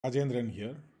Rajendran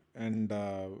here, and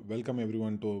welcome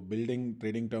everyone to Building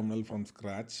Trading Terminal from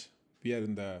Scratch. We are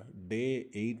in the day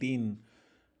 18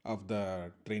 of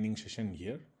the training session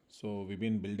here. So we've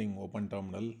been building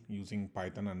OpenTerminal using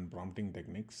Python and prompting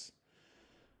techniques.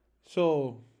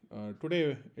 So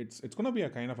today it's going to be a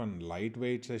kind of a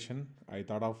lightweight session. I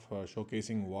thought of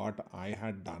showcasing what I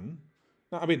had done.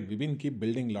 Now, I mean, we've been keep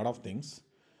building a lot of things,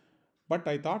 but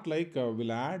I thought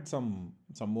we'll add some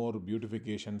more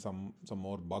beautification, some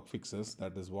more bug fixes.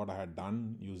 That is what I had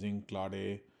done using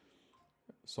Claude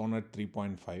Sonnet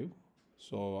 3.5.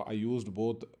 So I used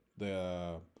both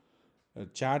the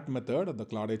chat method, the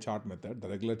Claude chat method, the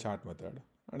regular chat method,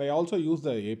 and I also used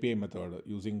the API method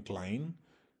using Cline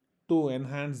to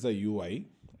enhance the UI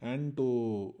and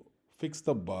to fix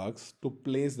the bugs, to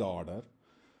place the order.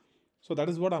 So that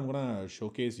is what I'm gonna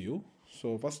showcase you.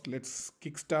 So first let's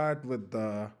kickstart with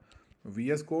the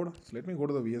VS Code. So let me go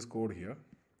to the VS Code here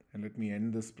and let me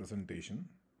end this presentation.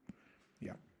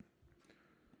 Yeah.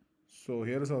 So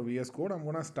here is our VS Code. I'm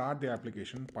gonna start the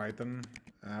application Python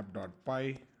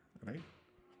app.py, right?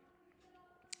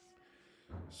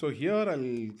 So here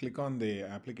I'll click on the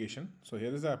application. So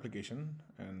here is the application,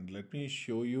 and let me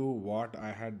show you what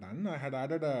I had done. I had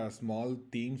added a small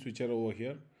theme switcher over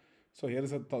here. So here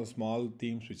is a small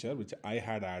theme switcher which I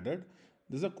had added.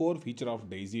 This is a core feature of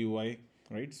Daisy UI,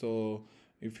 right? So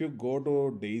if you go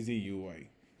to Daisy UI,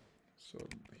 so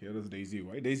here is Daisy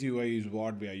UI. Daisy UI is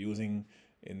what we are using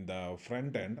in the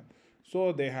front end.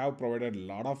 So they have provided a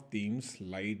lot of themes: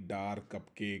 light, dark,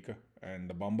 cupcake,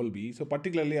 and bumblebee. So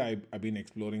particularly I've been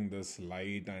exploring this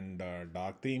light and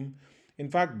dark theme. In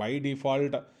fact, by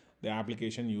default, the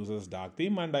application uses dark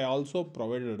theme, and I also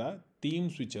provided a theme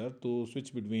switcher to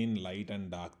switch between light and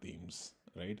dark themes,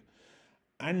 right?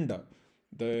 And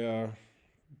the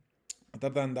other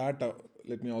than that,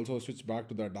 let me also switch back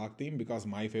to the dark theme because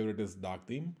my favorite is dark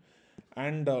theme.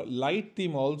 And light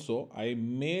theme also, I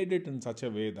made it in such a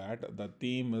way that the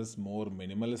theme is more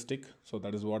minimalistic. So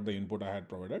that is what the input I had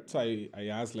provided. So I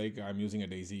asked, like, I'm using a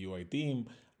Daisy UI theme,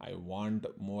 I want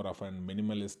more of a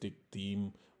minimalistic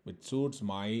theme which suits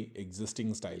my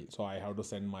existing style. So I have to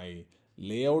send my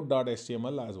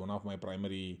layout.html as one of my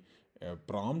primary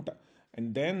prompt.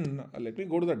 And then let me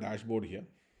go to the dashboard here.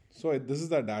 So this is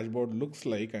the dashboard looks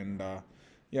like, and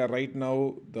yeah, right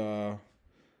now the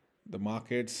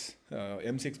markets,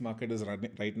 M6 market is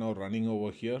right now running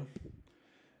over here.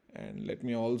 And let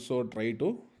me also try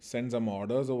to send some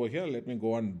orders over here. Let me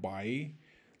go and buy.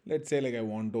 Let's say like I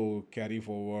want to carry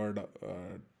forward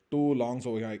two longs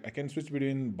over here. I can switch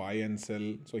between buy and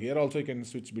sell. So here also you can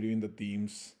switch between the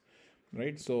themes,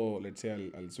 right? So let's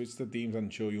say I'll switch the themes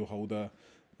and show you how the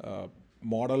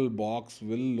model box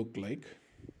will look like.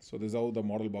 So this is how the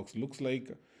model box looks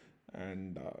like.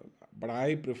 And but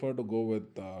I prefer to go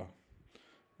with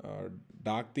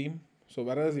dark theme. So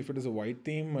whereas if it is a white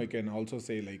theme, I can also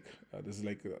say like this is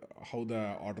like how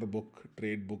the order book,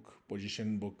 trade book,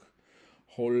 position book,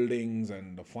 holdings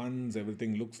and the funds,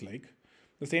 everything looks like.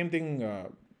 The same thing,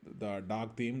 the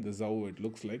dark theme, this is how it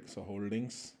looks like. So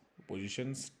holdings,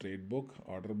 positions, trade book,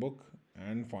 order book,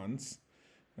 and funds,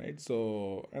 right?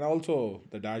 So, and also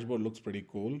the dashboard looks pretty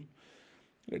cool.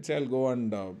 Let's say I'll go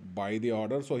and buy the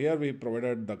order. So here we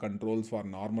provided the controls for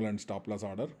normal and stop loss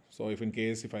order. So if in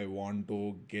case if I want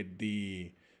to get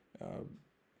the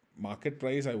market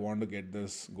price, I want to get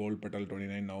this gold petal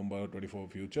 29 November 24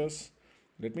 futures.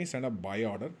 Let me send a buy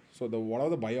order. So the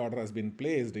whatever the buy order has been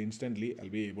placed, instantly I'll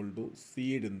be able to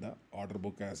see it in the order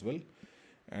book as well.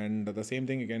 And the same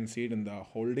thing you can see it in the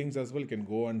holdings as well. You can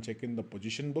go and check in the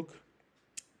position book.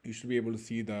 You should be able to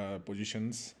see the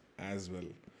positions as well.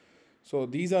 So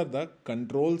these are the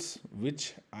controls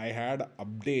which I had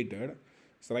updated.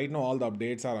 So right now all the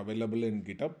updates are available in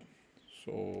GitHub.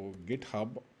 So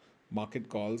GitHub market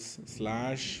calls /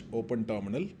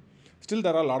 OpenTerminal. Still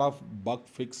there are a lot of bug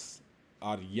fix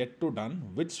are yet to done,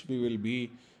 which we will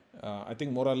be, I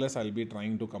think more or less I'll be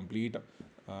trying to complete.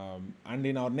 And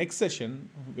in our next session,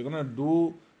 we're gonna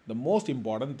do the most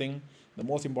important thing. The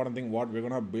most important thing what we're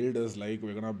gonna build is like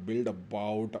we're gonna build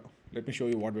about. Let me show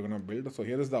you what we're gonna build. So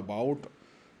here is the about.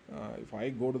 If I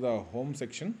go to the home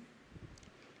section,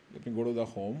 let me go to the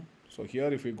home. So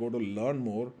here if we go to learn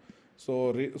more,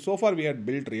 so far we had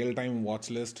built real-time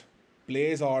watch list,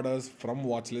 place orders from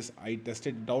watch list. I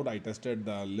tested it out. I tested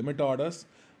the limit orders.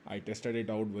 I tested it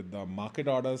out with the market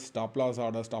orders, stop loss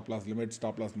orders, stop loss limit,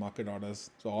 stop loss market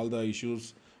orders. So all the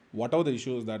issues, whatever the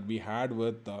issues that we had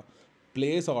with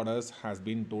place orders has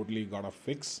been totally got a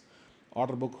fix.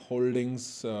 Order book,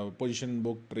 holdings, position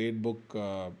book, trade book,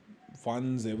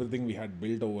 funds, everything we had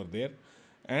built over there.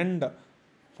 And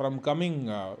from coming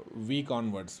week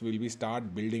onwards, we'll be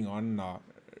start building on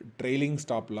trailing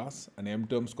stop loss and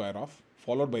M-term square off,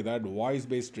 followed by that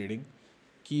voice-based trading,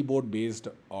 keyboard-based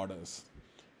orders.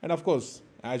 And of course,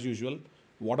 as usual,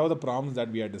 whatever the prompts that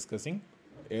we are discussing,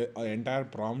 entire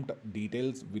prompt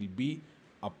details will be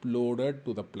uploaded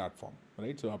to the platform,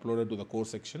 right? So uploaded to the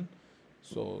course section.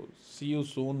 So see you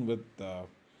soon with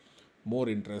more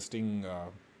interesting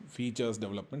features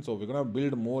development. So we're going to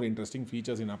build more interesting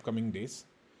features in upcoming days.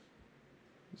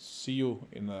 See you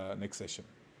in the next session.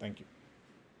 Thank you.